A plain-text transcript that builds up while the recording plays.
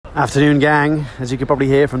Afternoon, gang. As you can probably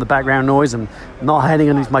hear from the background noise, I'm not hiding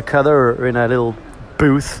underneath my cover or in a little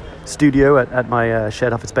booth studio at my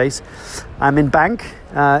shared office space. I'm in Bank.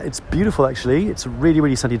 It's beautiful, actually. It's a really,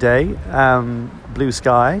 really sunny day, blue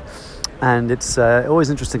sky, and it's always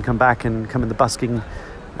interesting to come back and come in the busking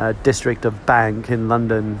district of Bank in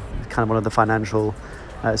London, kind of one of the financial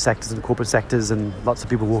sectors and corporate sectors, and lots of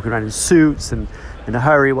people walking around in suits and in a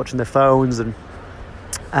hurry, watching their phones.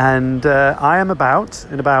 And I am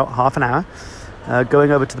in about half an hour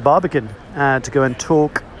going over to the Barbican to go and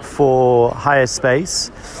talk for Higher Space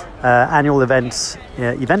annual event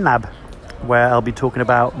lab, where I'll be talking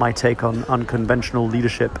about my take on unconventional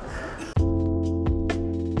leadership.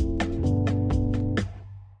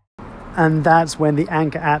 And that's when the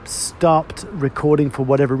Anchor app stopped recording for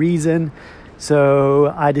whatever reason.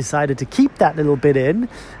 So I decided to keep that little bit in,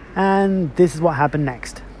 and this is what happened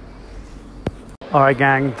next. All right,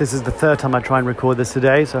 gang, this is the third time I try and record this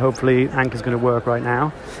today, so hopefully Anchor's going to work right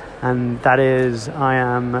now. And that is, I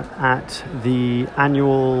am at the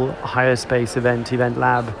annual Higher Space event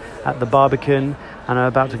lab at the Barbican, and I'm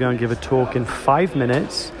about to go and give a talk in 5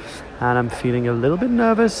 minutes. And I'm feeling a little bit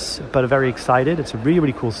nervous, but very excited. It's a really,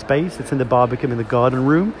 really cool space. It's in the Barbican, in the garden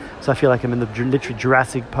room. So I feel like I'm in the literally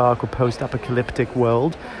Jurassic Park or post-apocalyptic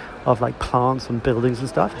world of like plants and buildings and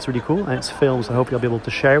stuff. It's really cool, and it's filmed, so hopefully I'll be able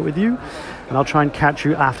to share it with you. And I'll try and catch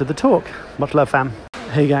you after the talk. Much love, fam.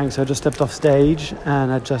 Hey, gang, so I just stepped off stage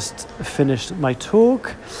and I just finished my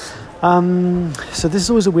talk. So this is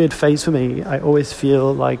always a weird phase for me. I always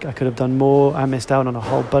feel like I could have done more. I missed out on a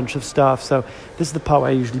whole bunch of stuff. So this is the part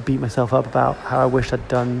where I usually beat myself up about how I wish I'd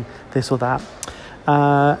done this or that.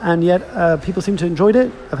 And yet people seem to have enjoyed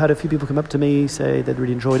it. I've had a few people come up to me, say they'd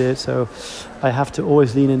really enjoyed it. So I have to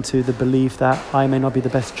always lean into the belief that I may not be the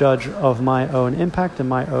best judge of my own impact and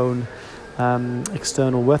my own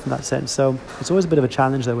external worth in that sense. So it's always a bit of a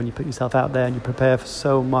challenge though when you put yourself out there and you prepare for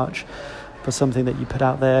so much for something that you put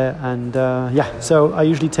out there. And so I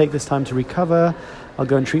usually take this time to recover. I'll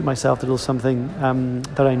go and treat myself to a little something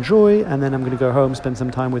that I enjoy, and then I'm going to go home, spend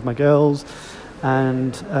some time with my girls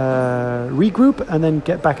and regroup, and then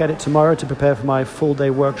get back at it tomorrow to prepare for my full day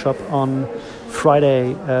workshop on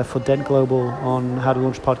Friday for Dent Global on how to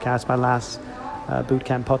launch a podcast, my last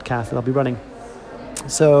bootcamp podcast that I'll be running.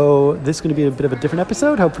 So this is going to be a bit of a different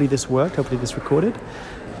episode. Hopefully this worked. Hopefully this recorded.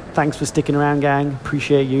 Thanks for sticking around, gang.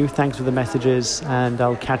 Appreciate you. Thanks for the messages, and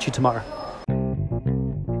I'll catch you tomorrow.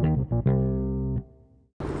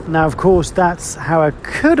 Now, of course, that's how I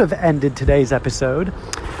could have ended today's episode.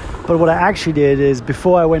 But what I actually did is,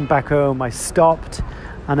 before I went back home, I stopped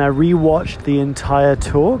and I rewatched the entire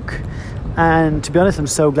talk. And to be honest, I'm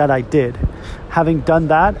so glad I did. Having done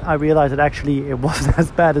that, I realized that actually it wasn't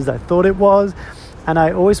as bad as I thought it was. And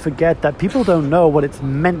I always forget that people don't know what it's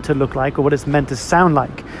meant to look like or what it's meant to sound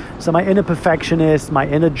like. So my inner perfectionist, my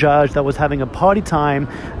inner judge that was having a party time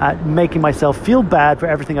at making myself feel bad for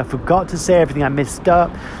everything I forgot to say, everything I missed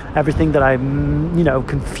up, everything that I,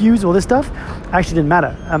 confused, all this stuff, actually didn't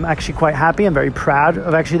matter. I'm actually quite happy. I'm very proud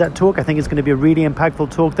of actually that talk. I think it's going to be a really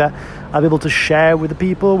impactful talk that I'll be able to share with the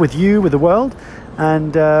people, with you, with the world,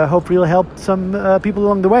 and hopefully it'll help some people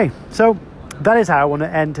along the way. So that is how I want to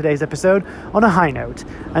end today's episode, on a high note,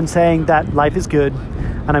 and saying that life is good,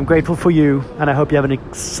 and I'm grateful for you, and I hope you have an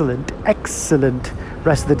excellent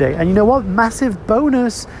rest of the day. And you know what? Massive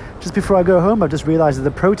bonus. Just before I go home, I've just realized that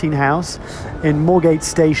the Protein House in Moorgate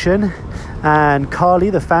Station, and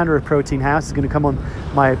Carly, the founder of Protein House, is going to come on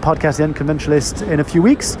my podcast, The Unconventionalist, in a few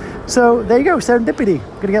weeks. So there you go, serendipity.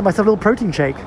 I'm going to get myself a little protein shake.